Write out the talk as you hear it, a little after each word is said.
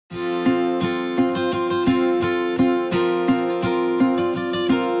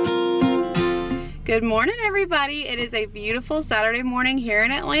Good morning, everybody. It is a beautiful Saturday morning here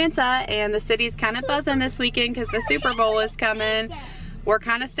in Atlanta, and the city's kind of buzzing this weekend because the Super Bowl is coming. We're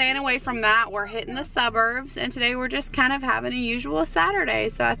kind of staying away from that. We're hitting the suburbs, and today we're just kind of having a usual Saturday,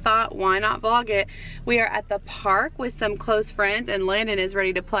 so I thought, why not vlog it? We are at the park with some close friends, and Landon is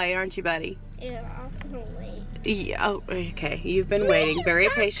ready to play, aren't you, buddy? Yeah, I'm gonna wait. Yeah, oh, okay. You've been waiting very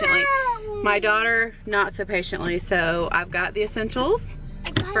patiently. My daughter, not so patiently, so I've got the essentials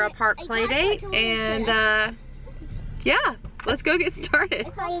for a park play date, and yeah, let's go get started.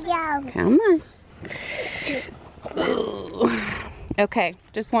 Come on. Ooh. Okay,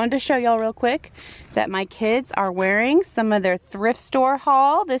 just wanted to show y'all real quick that my kids are wearing some of their thrift store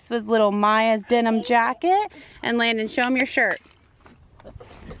haul. This was little Maya's denim jacket. And Landon, show them your shirt.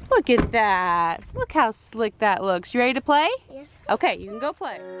 Look at that. Look how slick that looks. You ready to play? Yes. Okay, you can go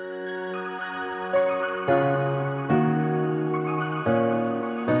play.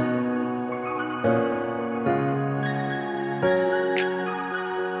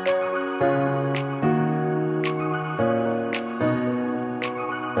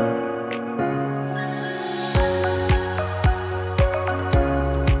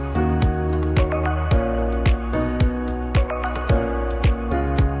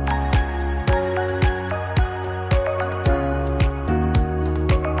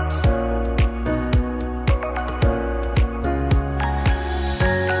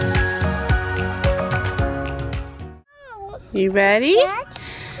 You ready?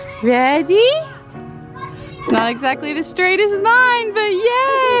 Ready? It's not exactly the straightest line, but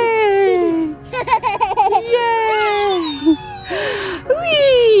yay! Yay!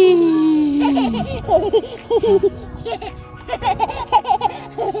 Whee!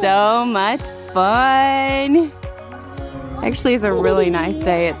 So much fun! Actually, it's a really nice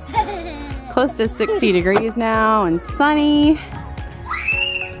day. It's close to 60 degrees now and sunny.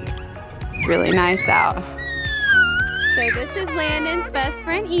 It's really nice out. So this is Landon's best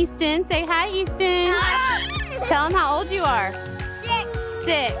friend, Easton. Say hi, Easton. Tell him how old you are.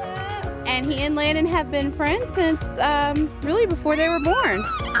 6. And he and Landon have been friends since really before they were born.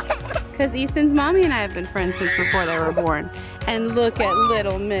 Because Easton's mommy and I have been friends since before they were born. And look at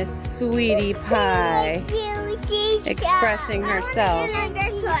little Miss Sweetie Pie expressing herself.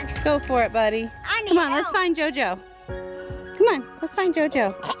 Go for it, buddy. Come on, let's find JoJo. Come on, let's find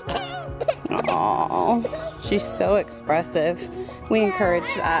JoJo. Oh, she's so expressive. We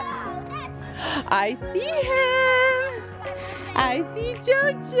encourage that. I see him. I see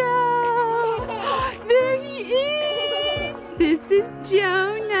JoJo. There he is. This is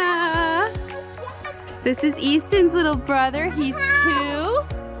Jonah. This is Easton's little brother. He's 2.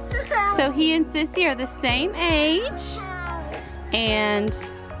 So he and Sissy are the same age. And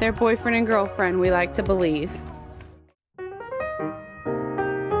they're boyfriend and girlfriend, we like to believe.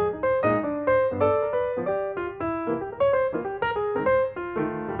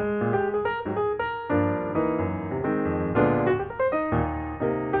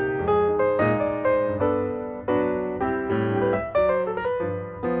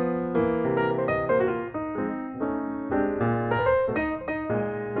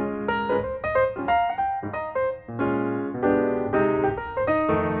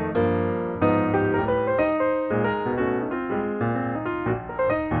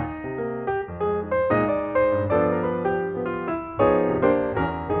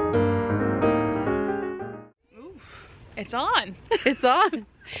 It's on. It's on.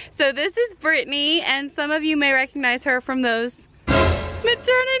 So this is Brittany, and some of you may recognize her from those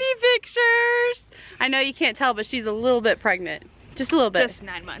maternity pictures. I know you can't tell, but she's a little bit pregnant. Just a little bit. Just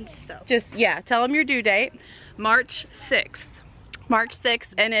 9 months, so. Just, yeah, tell them your due date. March 6th. March 6th,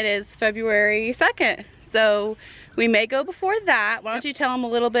 and it is February 2nd. So we may go before that. Why don't you tell them a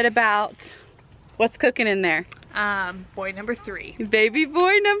little bit about what's cooking in there? Boy number 3. Baby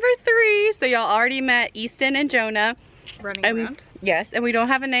boy number 3. So y'all already met Easton and Jonah. Running around. Yes, and we don't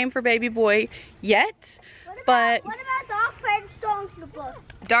have a name for baby boy yet, but... What about Darth Vader Stormtrooper?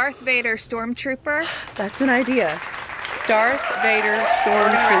 Darth Vader Stormtrooper. That's an idea. Darth Vader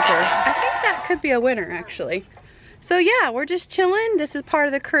Stormtrooper. I think that could be a winner, actually. So yeah, we're just chilling. This is part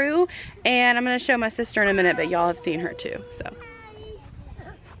of the crew, and I'm going to show my sister in a minute, but y'all have seen her too, so.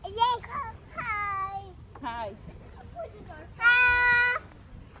 Hi.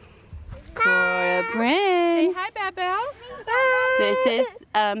 Cora Bryn. Say hi, Babel. This is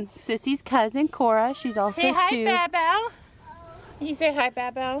Sissy's cousin, Cora. She's also Say hi, 2. Babel. You say hi,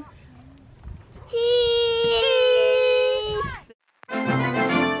 Babel. Cheese.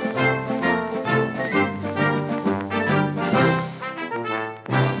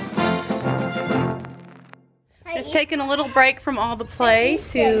 Just taking a little break from all the play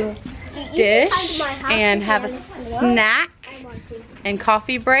to dish and have a snack and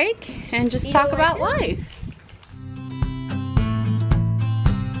coffee break and just talk about life.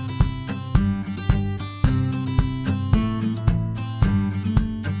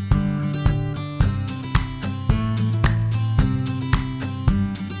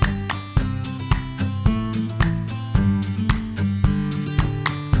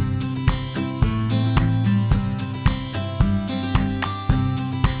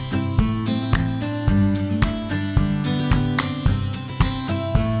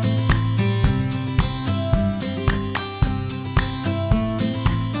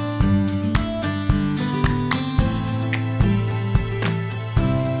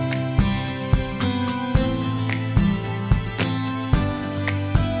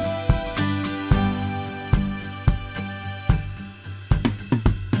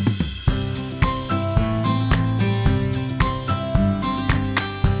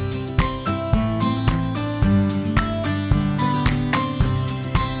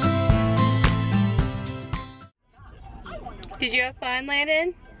 Did you have fun,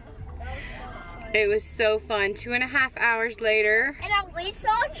 Landon? It was so fun. 2.5 hours later. And we saw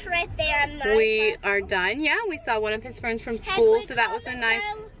a trip there. We are done. Yeah, we saw one of his friends from school, so that was a nice...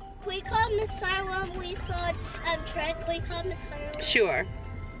 We called Miss Siren. We saw Trek. We called Miss Siren. Sure.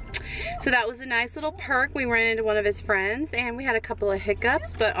 So that was a nice little perk. We ran into one of his friends and we had a couple of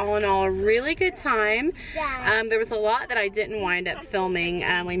hiccups, but all in all, a really good time. There was a lot that I didn't wind up filming.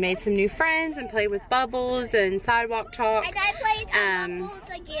 We made some new friends and played with bubbles and sidewalk chalk. And I played bubbles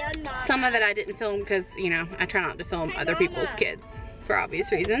again. Some of it I didn't film because, you know, I try not to film other people's kids for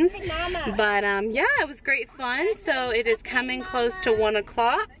obvious reasons. But yeah, it was great fun. So it is coming close to 1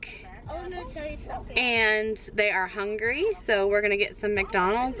 o'clock. I want to tell you something. And they are hungry, so we're gonna get some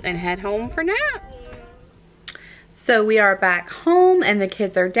McDonald's and head home for naps. So we are back home and the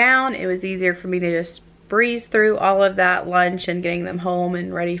kids are down. It was easier for me to just breeze through all of that lunch and getting them home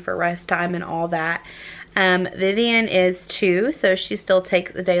and ready for rest time and all that. Vivian is 2, so she still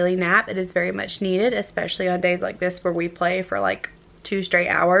takes a daily nap. It is very much needed, especially on days like this where we play for like 2 straight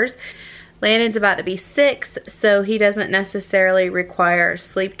hours. Landon's about to be 6, so he doesn't necessarily require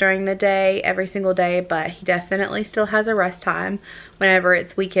sleep during the day every single day, but he definitely still has a rest time whenever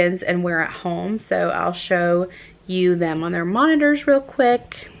it's weekends and we're at home. So I'll show you them on their monitors real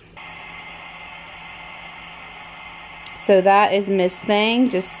quick. So that is Miss Thing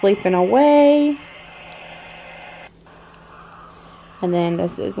just sleeping away. And then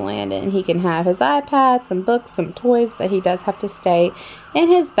this is Landon. He can have his iPad, some books, some toys, but he does have to stay in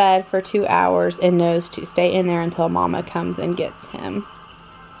his bed for 2 hours and knows to stay in there until Mama comes and gets him.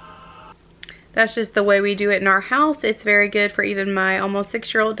 That's just the way we do it in our house. It's very good for even my almost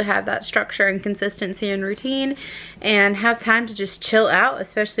 6-year-old to have that structure and consistency and routine and have time to just chill out,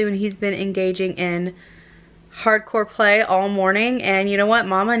 especially when he's been engaging in hardcore play all morning. And you know what?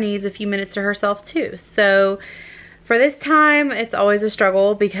 Mama needs a few minutes to herself too. So for this time, it's always a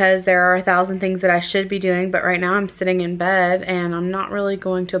struggle because there are 1,000 things that I should be doing, but right now I'm sitting in bed and I'm not really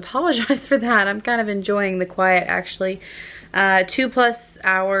going to apologize for that. I'm kind of enjoying the quiet, actually. 2+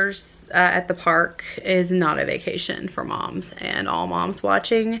 hours at the park is not a vacation for moms, and all moms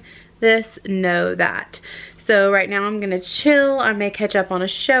watching this know that. So right now I'm gonna chill. I may catch up on a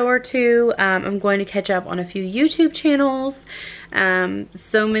show or two. I'm going to catch up on a few YouTube channels.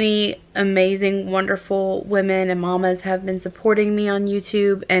 So many amazing, wonderful women and mamas have been supporting me on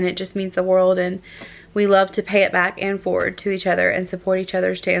YouTube, and it just means the world, and we love to pay it back and forward to each other and support each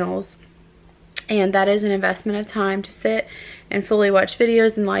other's channels. And that is an investment of time to sit and fully watch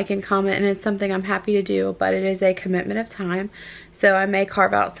videos and like and comment, and it's something I'm happy to do, but it is a commitment of time. So I may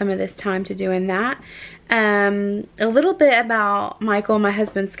carve out some of this time to doing that. A little bit about Michael, my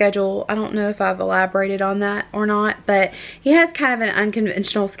husband's schedule. I don't know if I've elaborated on that or not, but he has kind of an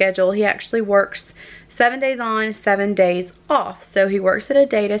unconventional schedule. He actually works 7 days on, 7 days off. So he works at a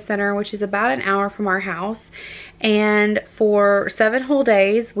data center, which is about an hour from our house. And for 7 whole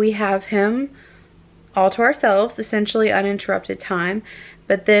days, we have him all to ourselves, essentially uninterrupted time.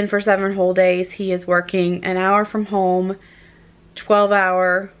 But then for 7 whole days, he is working an hour from home,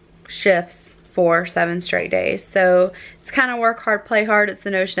 12-hour shifts for 7 straight days. So it's kind of work hard, play hard. It's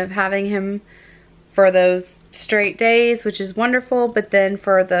the notion of having him for those straight days, which is wonderful, but then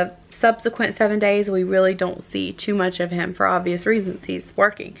for the subsequent 7 days, we really don't see too much of him for obvious reasons. He's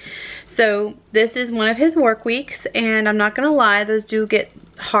working. So this is one of his work weeks, and I'm not gonna lie, those do get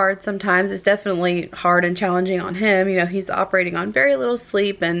hard sometimes. It's definitely hard and challenging on him. You know, he's operating on very little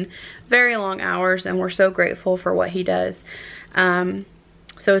sleep and very long hours, and we're so grateful for what he does.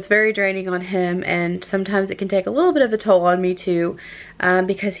 So it's very draining on him, and sometimes it can take a little bit of a toll on me too,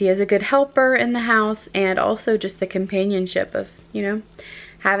 because he is a good helper in the house, and also just the companionship of, you know,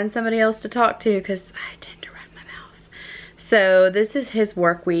 having somebody else to talk to, because I tend to run my mouth. So this is his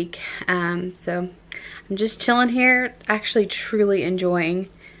work week. So I'm just chilling here, actually truly enjoying.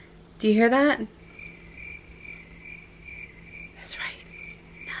 Do you hear that? That's right,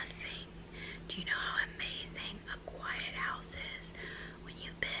 nothing. Do you know how amazing a quiet house is when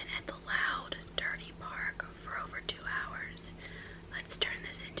you've been at the loud, dirty park for over 2 hours? Let's turn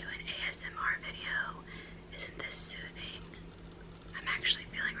this into an ASMR video. Isn't this soothing? I'm actually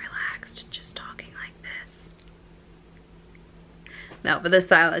feeling relaxed just talking like this. No, but the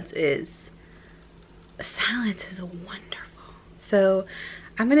silence is wonderful. So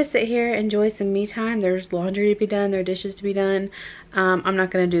I'm gonna sit here, enjoy some me time. There's laundry to be done, there are dishes to be done. I'm not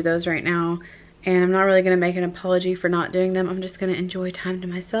gonna do those right now, and I'm not really gonna make an apology for not doing them. I'm just gonna enjoy time to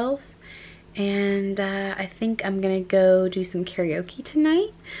myself. And I think I'm gonna go do some karaoke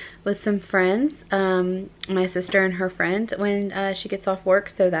tonight with some friends, my sister and her friend, when she gets off work,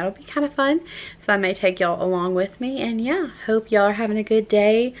 so that'll be kind of fun. So I may take y'all along with me, and yeah, hope y'all are having a good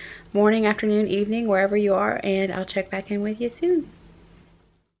day, morning, afternoon, evening, wherever you are, and I'll check back in with you soon.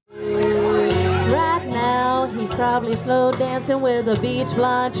 Right now, he's probably slow dancing with a beach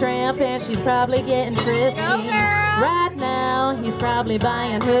blonde tramp, and she's probably getting frisky. Right now, he's probably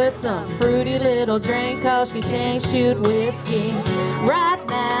buying her some fruity little drink, cause she can't shoot whiskey. Right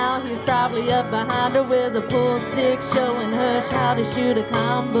now, he's probably up behind her with a pool stick, showing her how to shoot a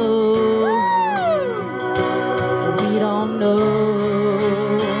combo. We don't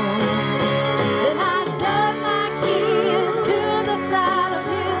know.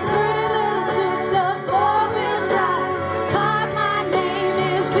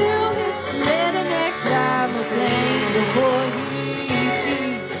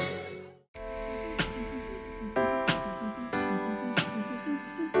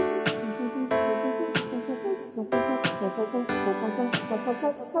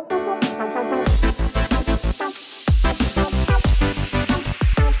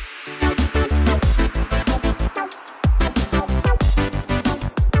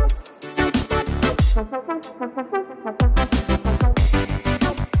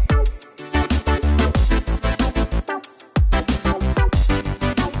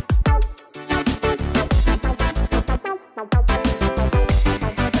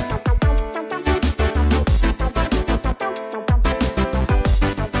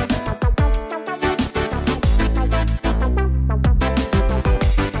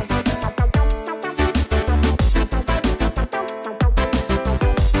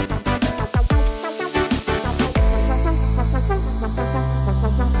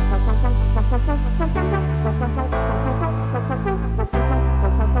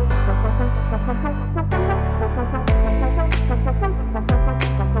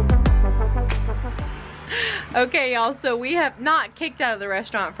 Okay, y'all, so we have not kicked out of the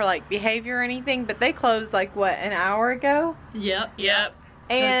restaurant for like behavior or anything, but they closed like what, an hour ago? Yep.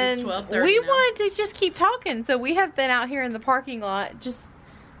 And we wanted to just keep talking, so we have been out here in the parking lot just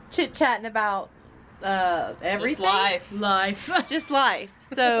chit-chatting about everything. Just life. Just life.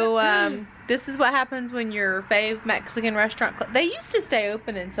 So this is what happens when your fave Mexican restaurant they used to stay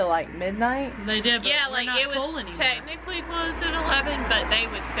open until like midnight. They did, but yeah, we're like not it was cool anymore. technically closed at 11, but they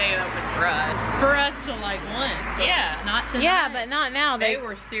would stay open for us. For us till like 1. Yeah. Not tonight. Yeah, but not now. They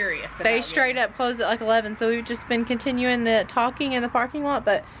were serious about They straight up closed at like 11, so we've just been continuing the talking in the parking lot,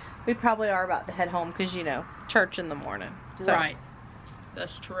 but we probably are about to head home because, you know, church in the morning. So, Right.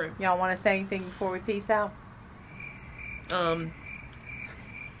 That's true. Y'all want to say anything before we peace out?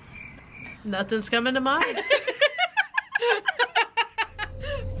 Nothing's coming to mind.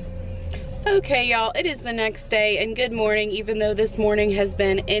 Okay, y'all, it is the next day, and good morning, even though this morning has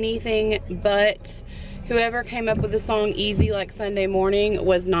been anything but. Whoever came up with the song Easy Like Sunday Morning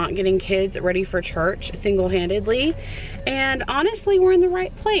was not getting kids ready for church single-handedly. And honestly, we're in the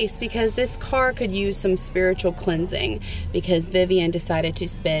right place because this car could use some spiritual cleansing, because Vivian decided to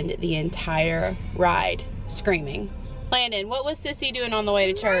spend the entire ride screaming. Landon, what was Sissy doing on the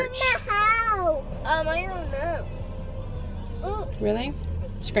way to church? How? I don't know. Ooh. Really?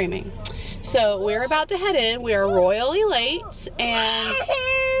 Screaming. So we're about to head in. We are royally late, and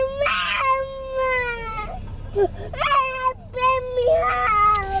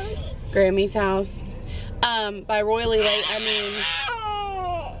Grammy's house. By royally late, I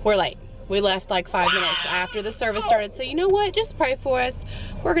mean we're late. We left like 5 minutes after the service started. So you know what? Just pray for us.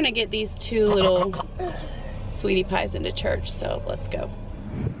 We're gonna get these 2 little sweetie pies into church. So let's go.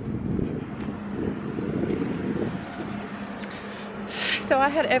 So I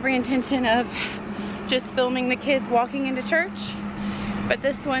had every intention of just filming the kids walking into church, but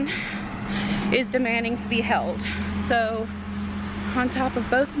this one is demanding to be held. So on top of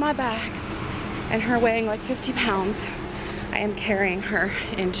both my bags and her weighing like 50 pounds, I am carrying her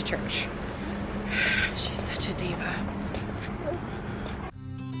into church. She's such a diva.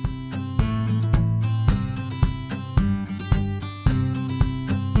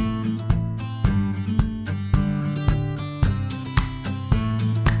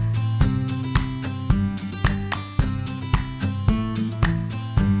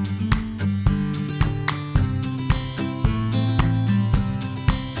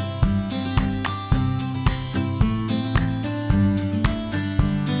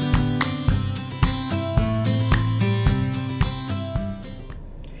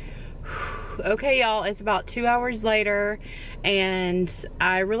 Okay, y'all, it's about 2 hours later, and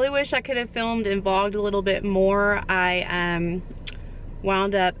I really wish I could have filmed and vlogged a little bit more. I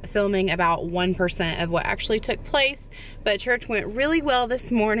wound up filming about 1% of what actually took place, but church went really well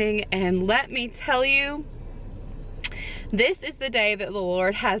this morning, and let me tell you, this is the day that the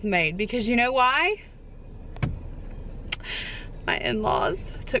Lord has made, because you know why? My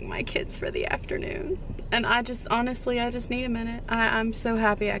in-laws took my kids for the afternoon, and I just, honestly, I just need a minute. I'm so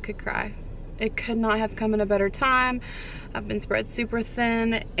happy I could cry. It could not have come at a better time. I've been spread super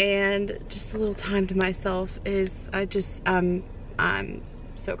thin, and just a little time to myself is, I'm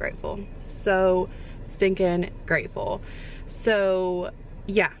so grateful. So stinking grateful. So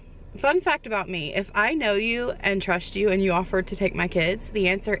yeah, fun fact about me, if I know you and trust you and you offered to take my kids, the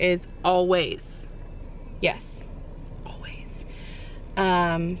answer is always yes.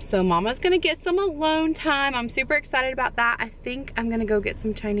 So mama's gonna get some alone time. I'm super excited about that. I think I'm gonna go get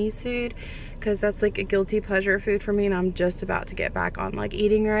some Chinese food, because that's like a guilty pleasure food for me, and I'm just about to get back on like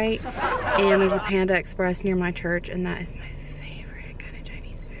eating right. And there's a Panda Express near my church, and that is my favorite kind of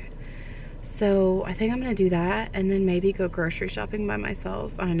Chinese food. So I think I'm gonna do that, and then maybe go grocery shopping by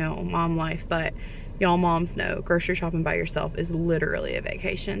myself. I know, mom life, but y'all moms know grocery shopping by yourself is literally a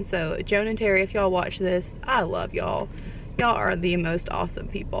vacation. So Joan and Terry, if y'all watch this, I love y'all. Y'all are the most awesome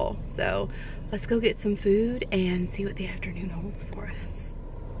people. So let's go get some food and see what the afternoon holds for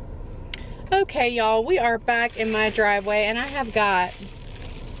us. Okay, y'all, we are back in my driveway, and I have got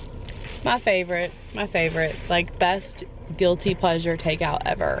my favorite, like best guilty pleasure takeout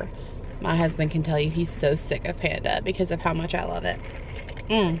ever. My husband can tell you he's so sick of Panda because of how much I love it.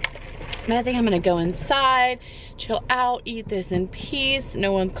 But I think I'm gonna go inside, chill out, eat this in peace.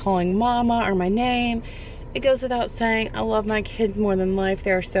 No one's calling mama or my name. It goes without saying, I love my kids more than life.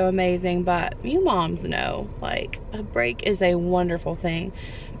 They're so amazing, but you moms know, like, a break is a wonderful thing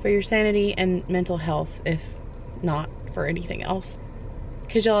for your sanity and mental health, if not for anything else.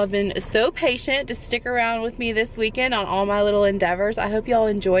 Because y'all have been so patient to stick around with me this weekend on all my little endeavors. I hope y'all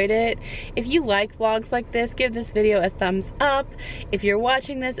enjoyed it. If you like vlogs like this, give this video a thumbs up. If you're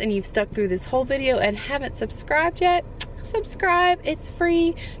watching this and you've stuck through this whole video and haven't subscribed yet, subscribe. It's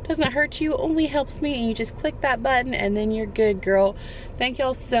free, doesn't hurt you, only helps me, and you just click that button and then you're good, girl. Thank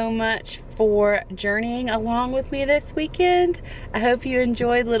y'all so much for journeying along with me this weekend. I hope you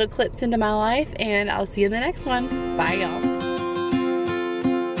enjoyed little clips into my life, and I'll see you in the next one. Bye, y'all.